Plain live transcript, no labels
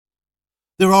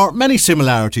There are many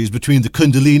similarities between the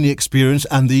Kundalini experience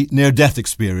and the near-death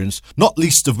experience, not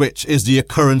least of which is the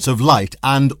occurrence of light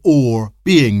and or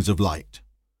beings of light.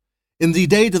 In The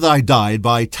Day That I Died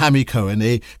by Tammy Cohen,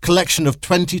 a collection of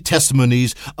 20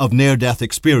 testimonies of near-death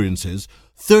experiences,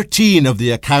 13 of the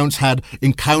accounts had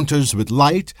encounters with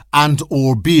light and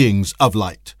or beings of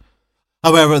light.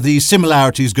 However, these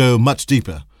similarities go much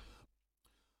deeper.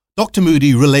 Dr.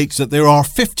 Moody relates that there are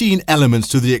 15 elements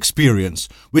to the experience,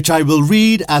 which I will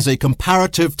read as a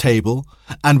comparative table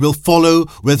and will follow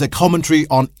with a commentary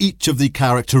on each of the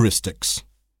characteristics.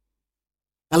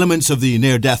 Elements of the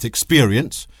near-death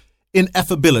experience: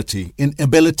 ineffability,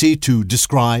 inability to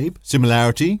describe.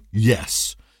 Similarity: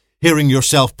 yes. Hearing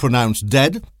yourself pronounced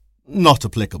dead? Not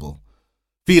applicable.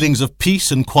 Feelings of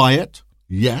peace and quiet?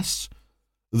 Yes.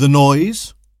 The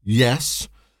noise? Yes.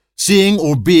 Seeing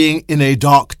or being in a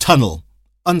dark tunnel?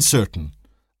 Uncertain.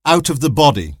 Out of the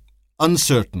body?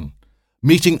 Uncertain.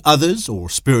 Meeting others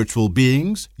or spiritual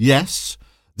beings? Yes.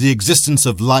 The existence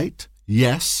of light?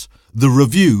 Yes. The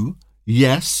review?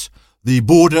 Yes. The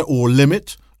border or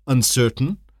limit?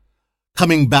 Uncertain.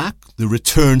 Coming back, the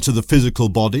return to the physical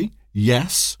body?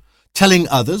 Yes. Telling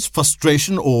others,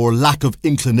 frustration or lack of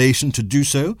inclination to do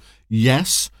so?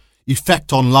 Yes.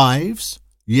 Effect on lives?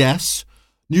 Yes.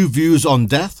 New views on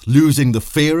death, losing the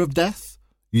fear of death?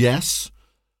 Yes.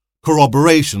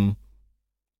 Corroboration,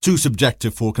 too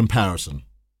subjective for comparison.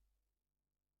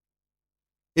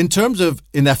 In terms of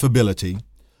ineffability,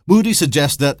 Moody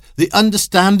suggests that the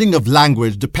understanding of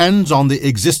language depends on the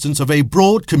existence of a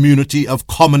broad community of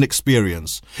common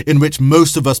experience, in which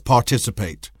most of us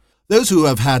participate. Those who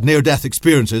have had near-death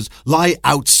experiences lie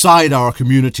outside our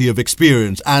community of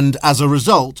experience and, as a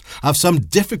result, have some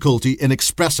difficulty in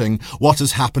expressing what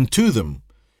has happened to them.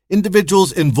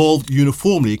 Individuals involved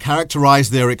uniformly characterize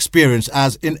their experience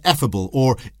as ineffable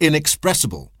or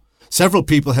inexpressible. Several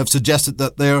people have suggested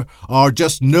that there are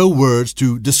just no words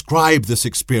to describe this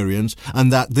experience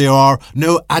and that there are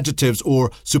no adjectives or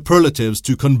superlatives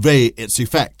to convey its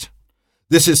effect.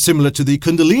 This is similar to the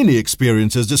Kundalini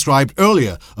experiences described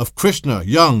earlier of Krishna,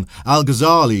 Jung,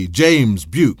 Al-Ghazali, James,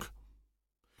 Buke.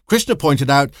 Krishna pointed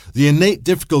out the innate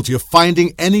difficulty of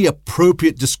finding any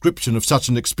appropriate description of such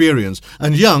an experience,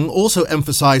 and Jung also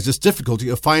emphasized this difficulty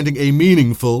of finding a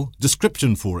meaningful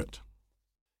description for it.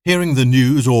 Hearing the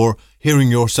news or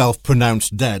hearing yourself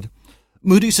pronounced dead,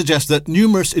 Moody suggests that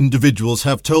numerous individuals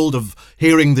have told of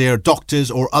hearing their doctors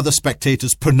or other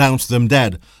spectators pronounce them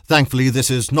dead. Thankfully,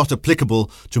 this is not applicable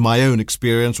to my own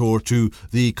experience or to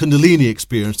the Kundalini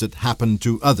experience that happened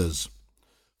to others.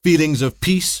 Feelings of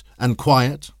peace and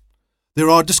quiet. There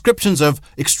are descriptions of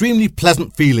extremely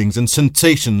pleasant feelings and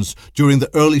sensations during the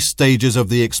early stages of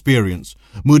the experience.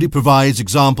 Moody provides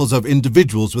examples of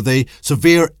individuals with a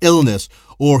severe illness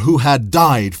or who had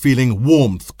died feeling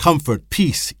warmth, comfort,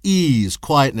 peace, ease,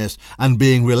 quietness, and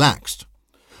being relaxed.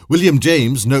 William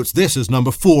James notes this as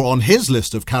number 4 on his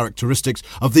list of characteristics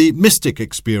of the mystic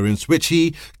experience, which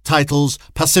he titles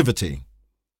passivity.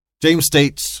 James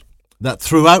states that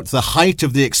throughout the height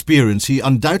of the experience he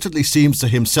undoubtedly seems to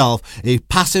himself a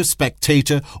passive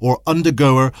spectator or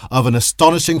undergoer of an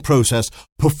astonishing process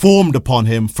performed upon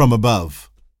him from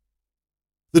above.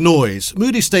 The noise.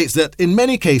 Moody states that in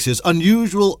many cases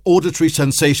unusual auditory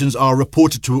sensations are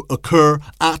reported to occur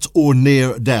at or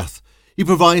near death. He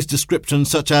provides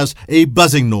descriptions such as a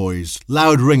buzzing noise,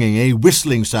 loud ringing, a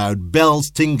whistling sound,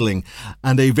 bells tingling,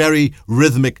 and a very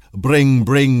rhythmic bring,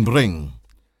 bring, bring.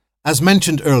 As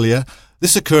mentioned earlier,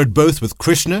 this occurred both with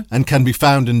Krishna and can be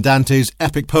found in Dante's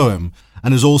epic poem,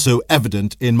 and is also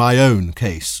evident in my own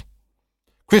case.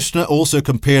 Krishna also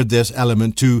compared this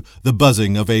element to the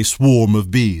buzzing of a swarm of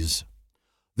bees.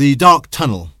 The dark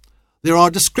tunnel. There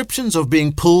are descriptions of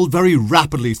being pulled very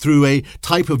rapidly through a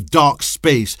type of dark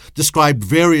space, described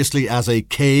variously as a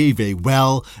cave, a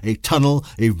well, a tunnel,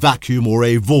 a vacuum, or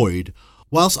a void.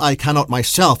 Whilst I cannot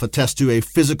myself attest to a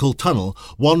physical tunnel,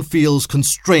 one feels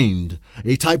constrained,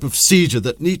 a type of seizure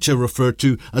that Nietzsche referred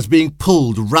to as being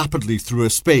pulled rapidly through a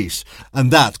space,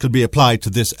 and that could be applied to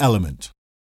this element.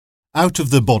 Out of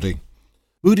the body.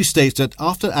 Moody states that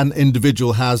after an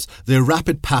individual has their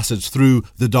rapid passage through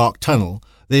the dark tunnel,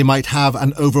 they might have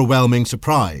an overwhelming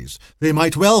surprise. They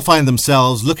might well find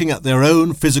themselves looking at their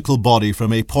own physical body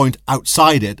from a point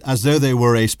outside it as though they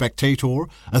were a spectator,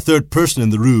 a third person in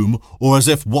the room, or as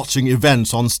if watching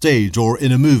events on stage or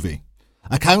in a movie.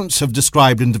 Accounts have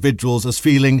described individuals as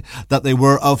feeling that they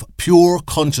were of pure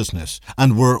consciousness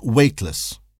and were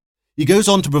weightless. He goes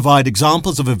on to provide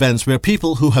examples of events where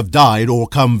people who have died or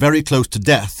come very close to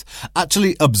death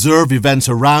actually observe events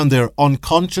around their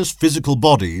unconscious physical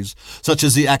bodies, such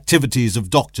as the activities of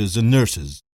doctors and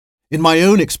nurses. In my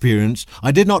own experience,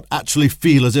 I did not actually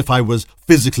feel as if I was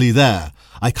physically there.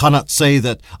 I cannot say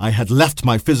that I had left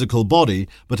my physical body,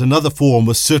 but another form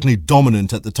was certainly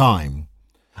dominant at the time.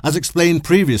 As explained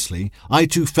previously, I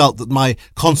too felt that my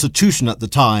constitution at the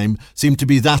time seemed to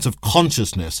be that of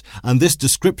consciousness, and this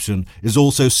description is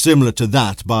also similar to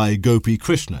that by Gopi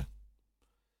Krishna.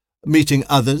 Meeting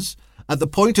others, at the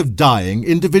point of dying,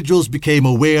 individuals became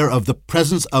aware of the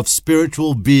presence of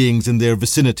spiritual beings in their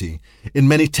vicinity. In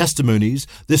many testimonies,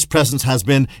 this presence has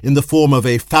been in the form of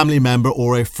a family member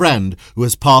or a friend who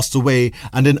has passed away,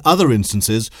 and in other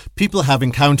instances, people have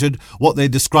encountered what they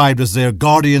described as their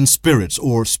guardian spirits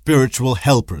or spiritual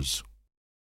helpers.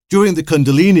 During the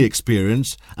Kundalini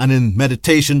experience, and in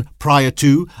meditation prior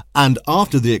to and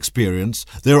after the experience,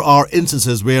 there are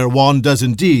instances where one does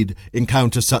indeed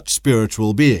encounter such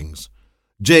spiritual beings.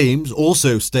 James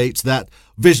also states that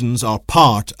visions are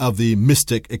part of the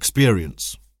mystic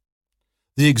experience.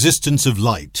 The existence of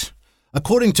light.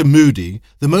 According to Moody,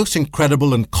 the most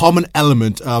incredible and common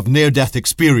element of near-death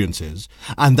experiences,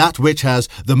 and that which has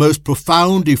the most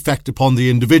profound effect upon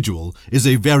the individual, is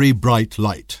a very bright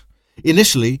light.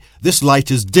 Initially, this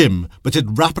light is dim, but it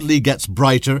rapidly gets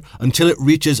brighter until it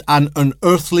reaches an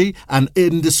unearthly and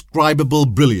indescribable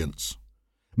brilliance.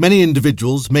 Many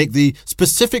individuals make the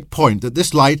specific point that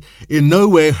this light in no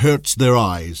way hurts their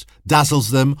eyes,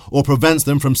 dazzles them, or prevents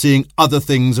them from seeing other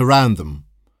things around them.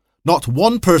 Not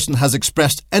one person has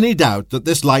expressed any doubt that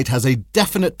this light has a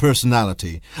definite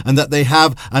personality and that they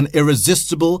have an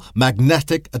irresistible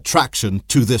magnetic attraction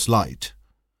to this light.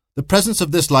 The presence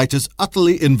of this light is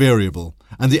utterly invariable,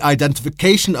 and the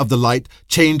identification of the light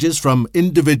changes from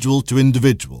individual to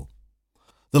individual.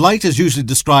 The light is usually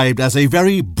described as a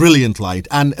very brilliant light,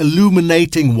 an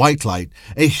illuminating white light,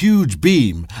 a huge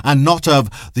beam, and not of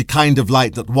the kind of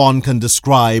light that one can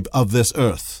describe of this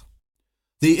earth.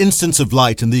 The instance of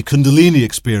light in the Kundalini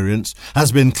experience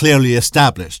has been clearly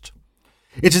established.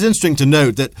 It is interesting to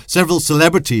note that several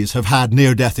celebrities have had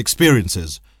near-death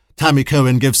experiences. Tammy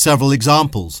Cohen gives several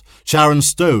examples. Sharon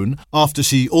Stone, after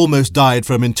she almost died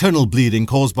from internal bleeding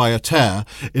caused by a tear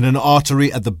in an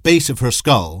artery at the base of her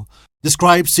skull,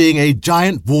 described seeing a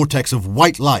giant vortex of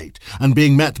white light and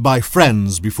being met by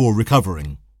friends before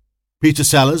recovering. Peter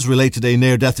Sellers related a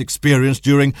near-death experience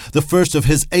during the first of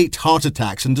his 8 heart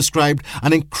attacks and described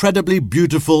an incredibly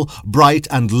beautiful, bright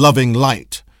and loving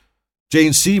light.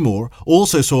 Jane Seymour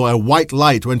also saw a white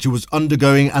light when she was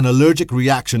undergoing an allergic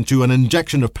reaction to an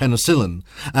injection of penicillin,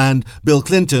 and Bill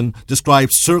Clinton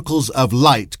described circles of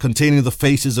light containing the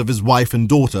faces of his wife and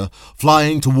daughter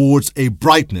flying towards a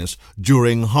brightness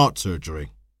during heart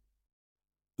surgery.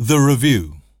 The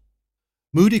Review.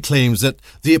 Moody claims that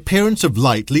the appearance of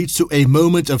light leads to a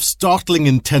moment of startling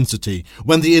intensity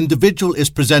when the individual is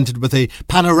presented with a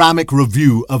panoramic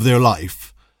review of their life.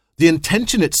 The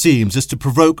intention, it seems, is to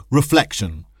provoke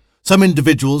reflection. Some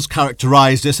individuals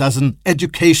characterize this as an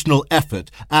educational effort,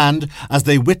 and, as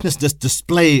they witness this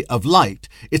display of light,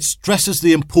 it stresses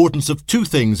the importance of 2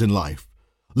 things in life: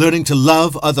 learning to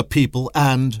love other people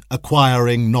and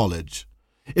acquiring knowledge.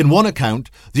 In one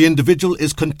account, the individual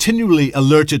is continually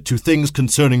alerted to things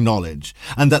concerning knowledge,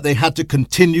 and that they had to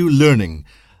continue learning,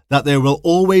 that there will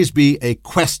always be a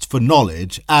quest for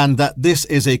knowledge, and that this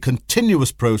is a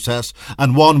continuous process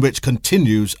and one which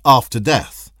continues after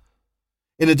death.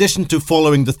 In addition to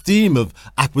following the theme of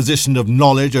acquisition of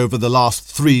knowledge over the last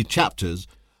 3 chapters,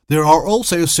 there are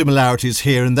also similarities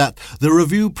here in that the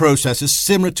review process is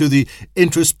similar to the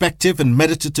introspective and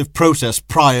meditative process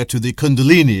prior to the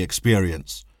Kundalini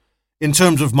experience. In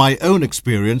terms of my own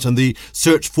experience and the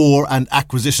search for and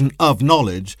acquisition of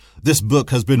knowledge, this book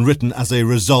has been written as a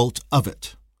result of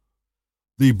it.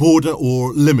 The border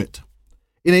or limit.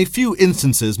 In a few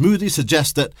instances, Moody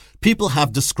suggests that people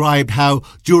have described how,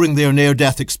 during their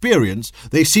near-death experience,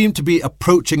 they seem to be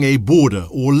approaching a border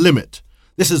or limit.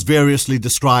 This is variously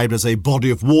described as a body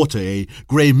of water, a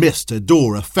grey mist, a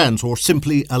door, a fence, or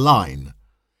simply a line.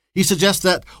 He suggests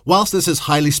that, whilst this is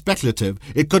highly speculative,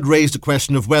 it could raise the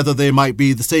question of whether they might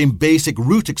be the same basic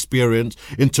root experience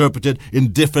interpreted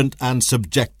in different and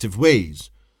subjective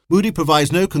ways. Moody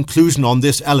provides no conclusion on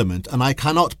this element, and I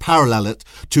cannot parallel it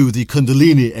to the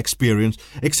Kundalini experience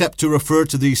except to refer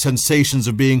to the sensations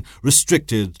of being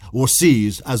restricted or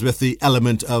seized as with the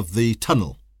element of the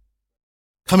tunnel.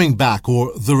 Coming back,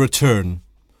 or the return.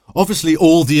 Obviously,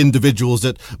 all the individuals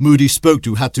that Moody spoke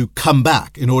to had to come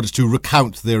back in order to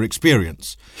recount their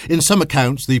experience. In some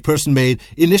accounts, the person made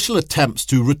initial attempts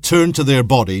to return to their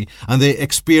body and they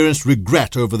experienced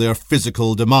regret over their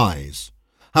physical demise.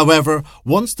 However,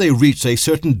 once they reach a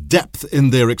certain depth in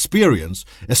their experience,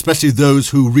 especially those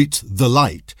who reach the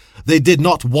light, they did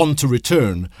not want to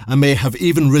return and may have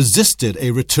even resisted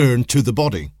a return to the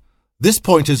body. This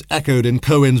point is echoed in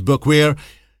Cohen's book where,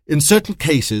 in certain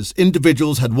cases,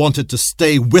 individuals had wanted to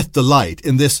stay with the light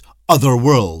in this other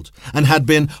world and had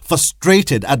been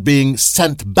frustrated at being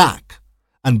sent back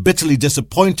and bitterly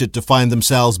disappointed to find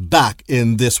themselves back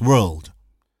in this world.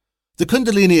 The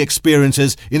Kundalini experience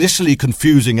is initially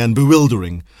confusing and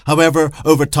bewildering. However,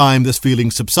 over time this feeling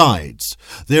subsides.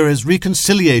 There is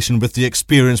reconciliation with the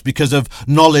experience because of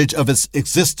knowledge of its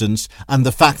existence and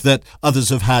the fact that others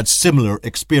have had similar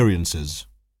experiences.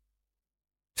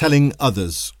 Telling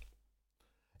others.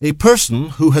 A person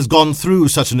who has gone through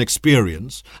such an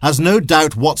experience has no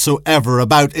doubt whatsoever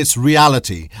about its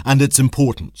reality and its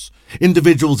importance.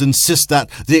 Individuals insist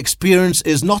that the experience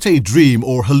is not a dream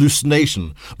or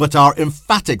hallucination, but are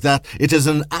emphatic that it is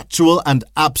an actual and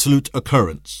absolute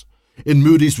occurrence. In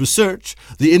Moody's research,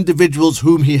 the individuals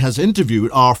whom he has interviewed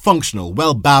are functional,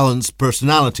 well-balanced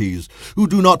personalities who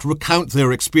do not recount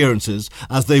their experiences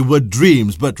as they would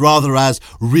dreams, but rather as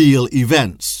real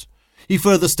events. He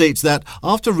further states that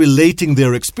after relating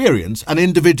their experience, an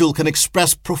individual can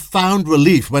express profound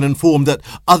relief when informed that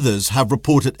others have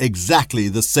reported exactly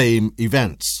the same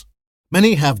events.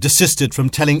 Many have desisted from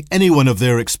telling anyone of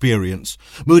their experience,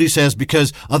 Moody says,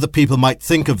 because other people might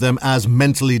think of them as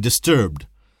mentally disturbed.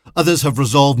 Others have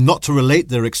resolved not to relate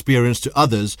their experience to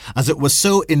others as it was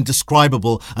so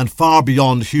indescribable and far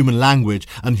beyond human language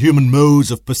and human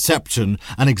modes of perception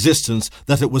and existence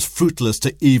that it was fruitless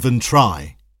to even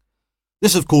try.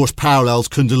 This, of course, parallels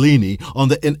Kundalini on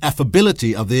the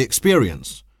ineffability of the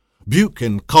experience. Buke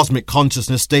in Cosmic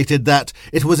Consciousness stated that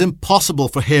it was impossible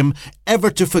for him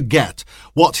ever to forget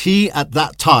what he, at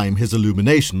that time, his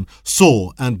illumination,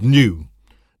 saw and knew.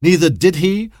 Neither did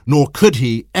he, nor could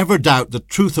he, ever doubt the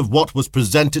truth of what was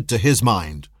presented to his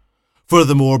mind.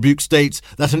 Furthermore, Buke states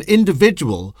that an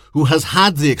individual who has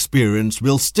had the experience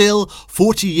will still,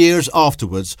 40 years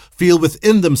afterwards, feel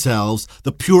within themselves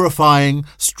the purifying,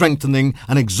 strengthening,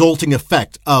 and exalting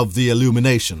effect of the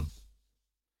illumination.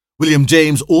 William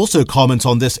James also comments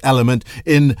on this element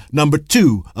in number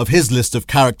 2 of his list of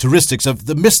characteristics of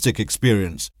the mystic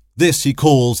experience. This he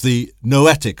calls the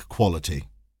noetic quality.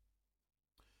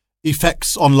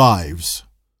 Effects on lives.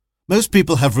 Most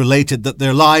people have related that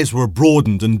their lives were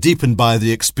broadened and deepened by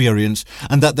the experience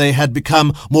and that they had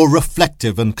become more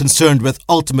reflective and concerned with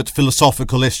ultimate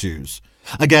philosophical issues.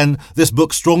 Again, this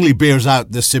book strongly bears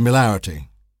out this similarity.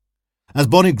 As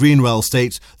Bonnie Greenwell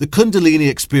states, the Kundalini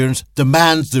experience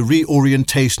demands the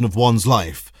reorientation of one's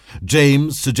life.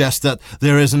 James suggests that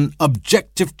there is an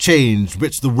objective change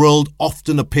which the world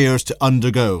often appears to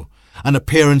undergo. An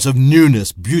appearance of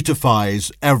newness beautifies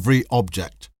every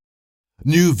object.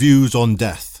 New views on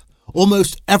death.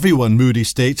 Almost everyone, Moody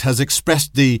states, has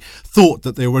expressed the thought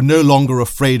that they were no longer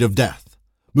afraid of death.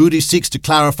 Moody seeks to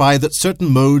clarify that certain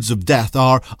modes of death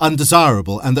are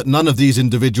undesirable and that none of these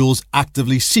individuals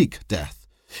actively seek death.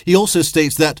 He also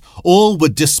states that all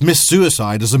would dismiss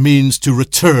suicide as a means to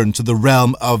return to the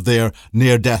realm of their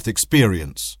near-death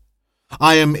experience.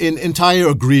 I am in entire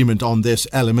agreement on this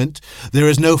element. There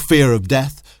is no fear of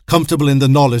death, comfortable in the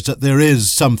knowledge that there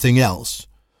is something else.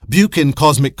 Buke in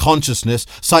Cosmic Consciousness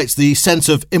cites the sense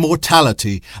of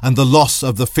immortality and the loss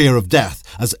of the fear of death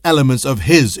as elements of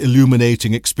his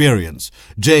illuminating experience.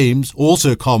 James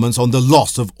also comments on the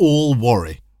loss of all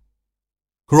worry.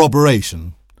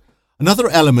 Corroboration. Another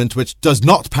element which does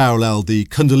not parallel the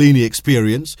Kundalini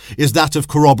experience is that of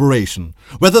corroboration,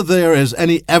 whether there is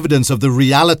any evidence of the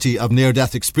reality of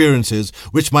near-death experiences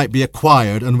which might be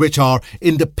acquired and which are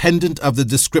independent of the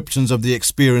descriptions of the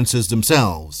experiences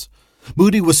themselves.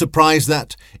 Moody was surprised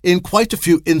that, in quite a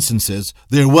few instances,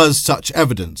 there was such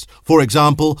evidence. For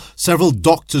example, several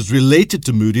doctors related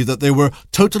to Moody that they were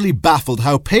totally baffled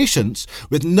how patients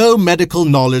with no medical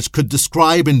knowledge could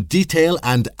describe in detail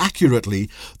and accurately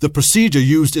the procedure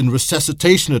used in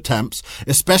resuscitation attempts,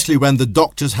 especially when the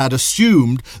doctors had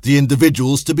assumed the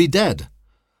individuals to be dead.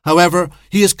 However,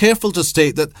 he is careful to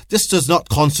state that this does not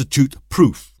constitute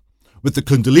proof. With the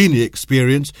Kundalini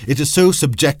experience, it is so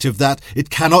subjective that it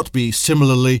cannot be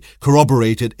similarly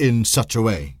corroborated in such a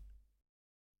way.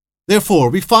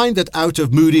 Therefore, we find that out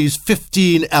of Moody's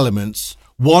 15 elements,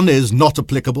 one is not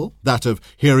applicable, that of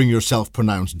hearing yourself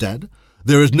pronounced dead.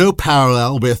 There is no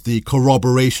parallel with the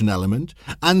corroboration element,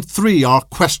 and 3 are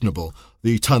questionable,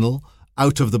 the tunnel,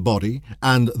 out of the body,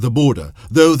 and the border,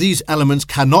 though these elements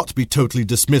cannot be totally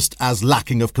dismissed as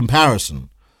lacking of comparison.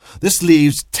 This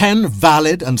leaves 10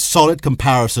 valid and solid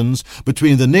comparisons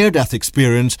between the near-death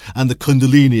experience and the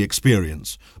Kundalini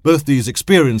experience. Both these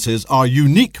experiences are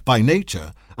unique by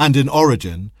nature and in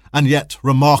origin, and yet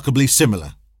remarkably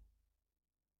similar.